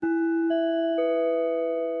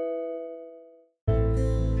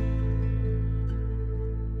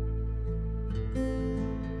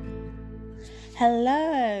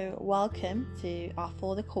Hello, welcome to our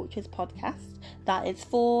For the Cultures podcast. That is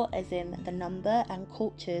for as in the number and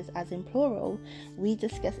cultures as in plural. We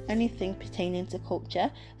discuss anything pertaining to culture,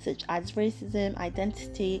 such as racism,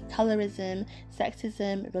 identity, colorism,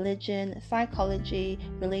 sexism, religion, psychology,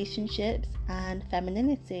 relationships, and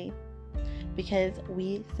femininity. Because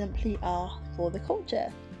we simply are for the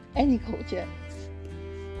culture. Any culture.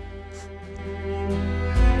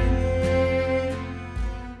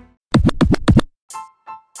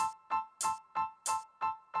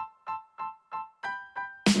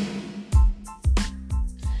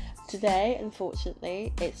 Today,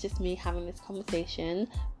 unfortunately, it's just me having this conversation,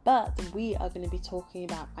 but we are going to be talking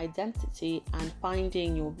about identity and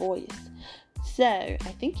finding your voice. So, I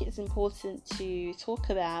think it's important to talk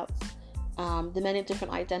about the many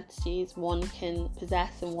different identities one can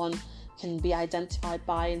possess and one can be identified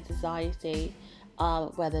by in society,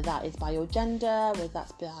 whether that is by your gender, whether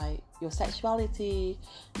that's by your sexuality,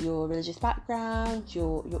 your religious background,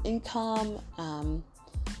 your income,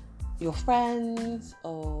 your friends,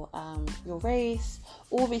 or your race.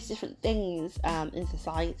 All these different things in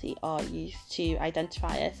society are used to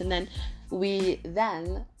identify us, and then we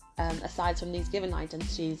aside from these given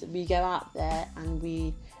identities, we go out there and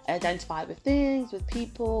we identify with things, with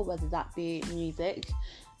people, whether that be music,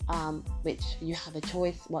 which you have a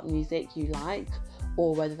choice what music you like,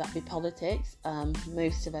 or whether that be politics.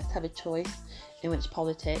 Most of us have a choice in which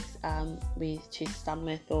politics we choose to stand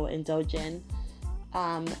with or indulge in.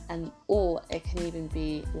 Or it can even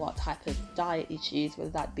be what type of diet you choose,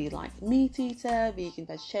 whether that be like meat eater, vegan,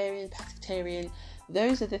 vegetarian, pescatarian.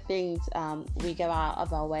 Those are the things we go out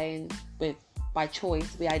of our way and with by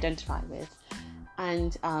choice we identify with.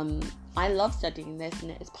 And I love studying this,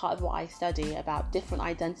 and it's part of what I study about different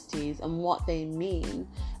identities and what they mean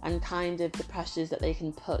and kind of the pressures that they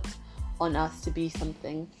can put on us to be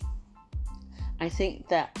something. I think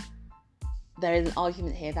that there is an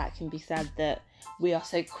argument here that can be said that we are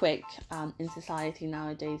so quick in society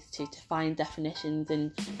nowadays to find definitions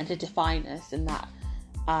and to define us, and that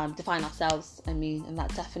define ourselves, and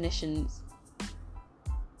that definitions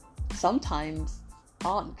sometimes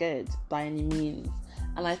aren't good by any means.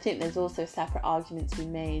 And I think there's also separate arguments to be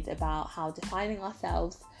made about how defining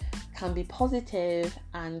ourselves can be positive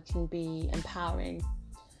and can be empowering.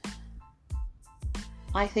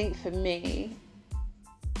 I think for me,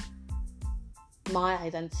 my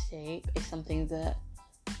identity is something that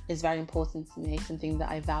is very important to me, something that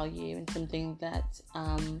I value, and something that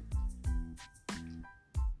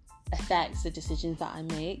affects the decisions that I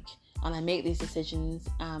make. And I make these decisions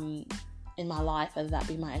in my life, whether that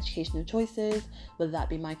be my educational choices, whether that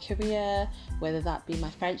be my career, whether that be my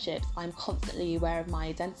friendships. I'm constantly aware of my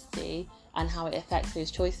identity and how it affects those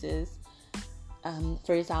choices.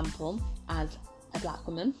 For example, as a black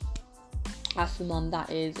woman, as someone that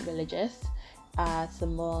is religious,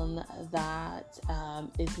 someone that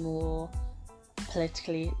is more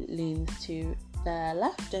politically leans to the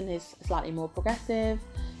left and is slightly more progressive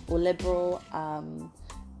or liberal,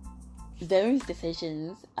 those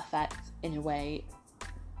decisions affect, in a way,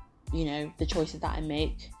 the choices that I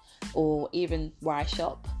make, or even where I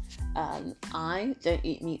shop. I don't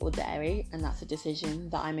eat meat or dairy, and that's a decision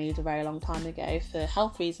that I made a very long time ago for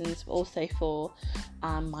health reasons, but also for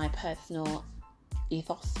my personal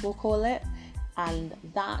ethos, we'll call it. And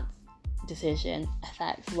that decision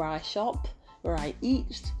affects where I shop, where I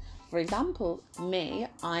eat. For example,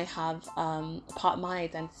 I have part of my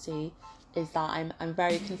identity is that I'm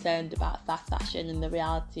very concerned about fast fashion and the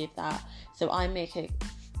reality of that. So I make a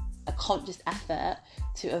conscious effort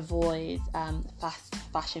to avoid fast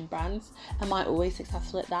fashion brands. Am I always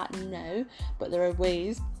successful at that? No, but there are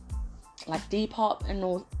ways like Depop and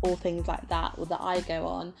all things like that that I go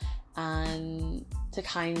on and to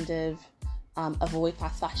kind of avoid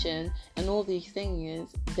fast fashion. And all these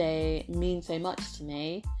things, they mean so much to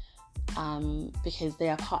me because they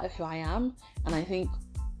are part of who I am. And I think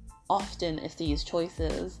often it's these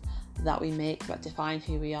choices that we make that define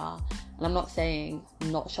who we are. And I'm not saying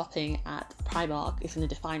not shopping at Primark is going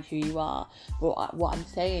to define who you are, but what I'm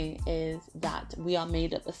saying is that we are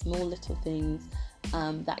made up of small little things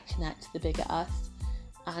that connect to the bigger us.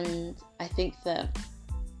 And I think that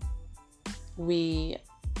we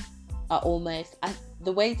are almost,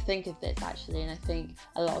 the way to think of this actually, and I think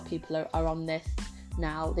a lot of people are on this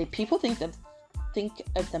now, people think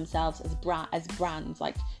of themselves as brands,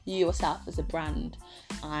 like you yourself as a brand,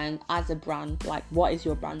 and as a brand, like what is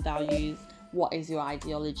your brand values, what is your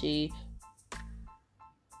ideology,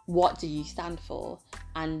 what do you stand for?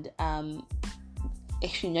 And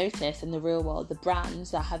if you notice in the real world, the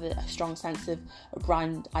brands that have a strong sense of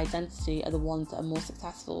brand identity are the ones that are more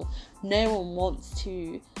successful. No one wants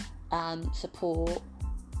to support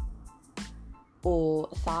or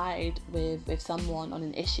side with someone on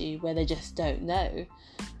an issue where they just don't know.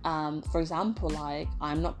 For example, like,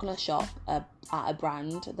 I'm not going to shop at a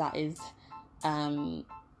brand that is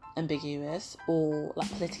ambiguous or like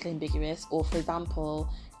politically ambiguous, or for example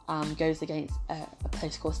goes against a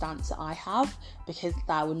political stance that I have, because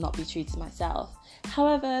that would not be true to myself.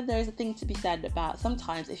 However, there is a thing to be said about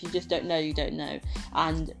sometimes if you just don't know, you don't know,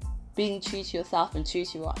 and being true to yourself and true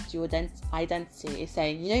to your identity is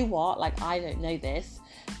saying, you know what, like, I don't know this,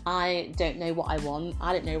 I don't know what I want,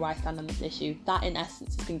 I don't know where I stand on this issue. That in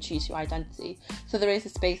essence is being true to your identity. So there is a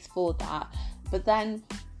space for that. But then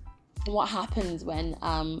what happens when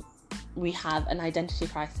we have an identity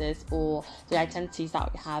crisis, or the identities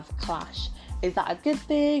that we have clash? Is that a good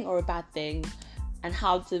thing or a bad thing? And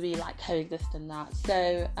how do we like coexist in that?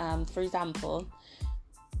 So for example,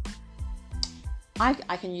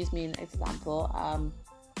 I can use me as an example.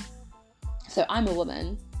 So I'm a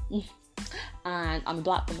woman and I'm a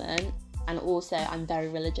black woman, and also I'm very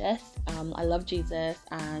religious. I love Jesus,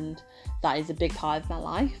 and that is a big part of my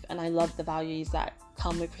life, and I love the values that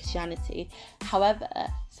come with Christianity. However,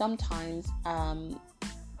 sometimes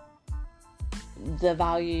the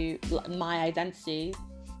value, my identity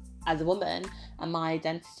as a woman, and my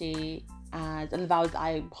identity and the values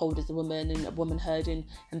I hold as a woman and womanhood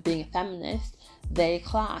and being a feminist, they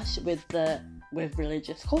clash with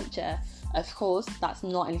religious culture. Of course, that's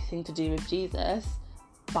not anything to do with Jesus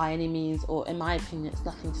by any means, or in my opinion, it's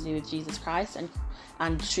nothing to do with Jesus Christ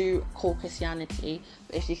and true core Christianity.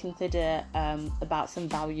 But if you consider about some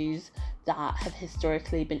values that have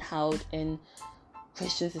historically been held in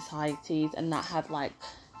Christian societies and that have like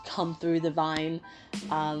come through the vine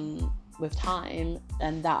with time,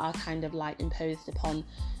 and that are kind of like imposed upon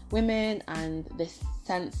women, and this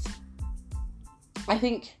sense, I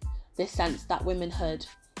think this sense that womanhood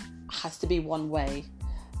has to be one way,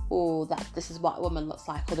 or that this is what a woman looks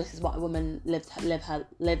like, or this is what a woman lives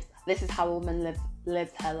this is how a woman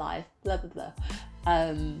lives her life, blah blah blah,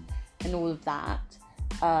 and all of that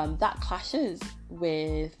that clashes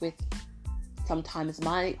with sometimes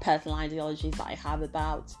my personal ideologies that I have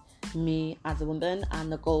about me as a woman and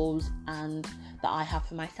the goals and that I have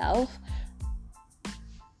for myself.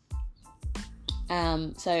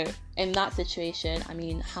 So in that situation, I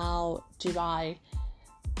mean, how do I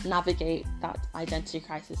navigate that identity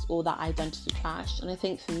crisis or that identity clash? And I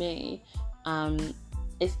think for me, I'm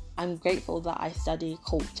grateful that I study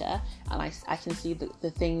culture, and I can see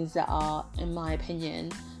the things that are, in my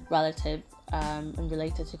opinion, relative and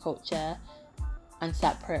related to culture and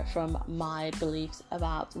separate from my beliefs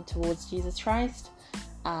about and towards Jesus Christ.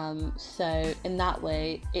 So in that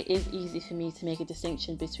way, it is easy for me to make a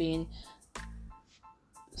distinction between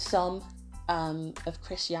some of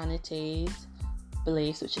Christianity's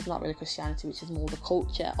beliefs, which is not really Christianity, which is more the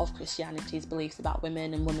culture of Christianity's beliefs about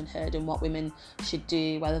women and womanhood and what women should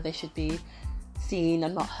do, whether they should be seen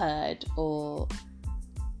and not heard, or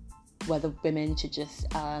whether women should just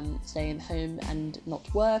stay in home and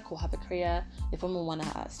not work or have a career. If women want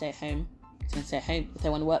to stay at home, they can stay at home. If they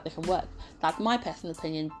want to work, they can work. That's my personal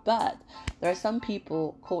opinion. But there are some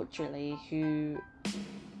people culturally who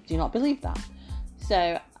do not believe that.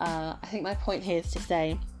 So I think my point here is to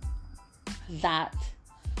say that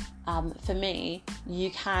for me, you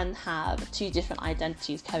can have two different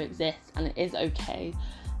identities coexist, and it is okay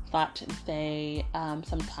that they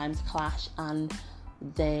sometimes clash and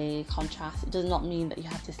they contrast. It does not mean that you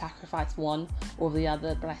have to sacrifice one or the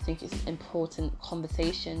other, but I think it's an important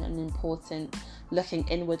conversation, an important looking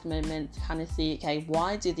inward moment to kind of see, okay,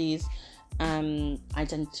 why do these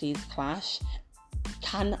identities clash?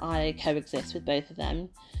 Can I coexist with both of them?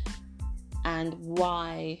 And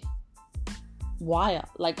why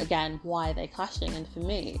are they clashing? And for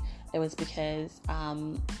me, it was because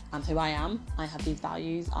I'm who I am. I have these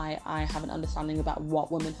values. I have an understanding about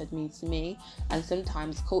what womanhood means to me, and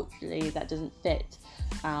sometimes culturally that doesn't fit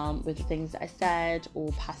with the things that I said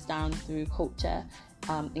or passed down through culture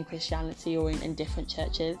in Christianity or in different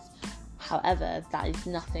churches. However, that is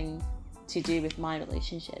nothing to do with my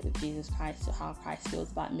relationship with Jesus Christ or how Christ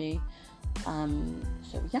feels about me.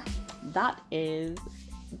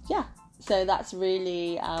 So that's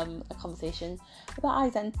really a conversation about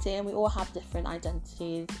identity, and we all have different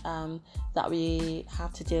identities that we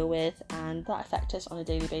have to deal with and that affect us on a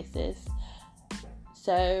daily basis.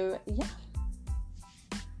 So yeah.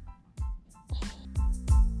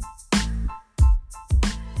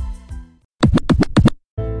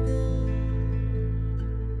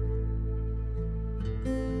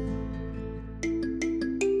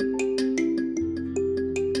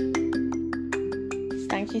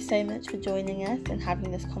 Thank you so much for joining us and having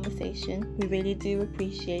this conversation. We really do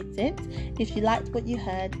appreciate it. If you liked what you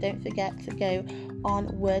heard, don't forget to go on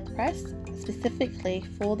WordPress, specifically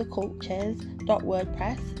for the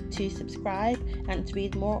cultures.wordpress, to subscribe and to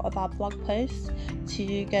read more of our blog posts,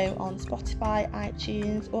 to go on Spotify,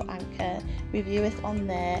 iTunes or Anchor, review us on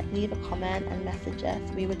there, leave a comment and message us.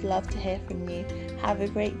 We would love to hear from you. Have a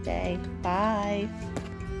great day. Bye.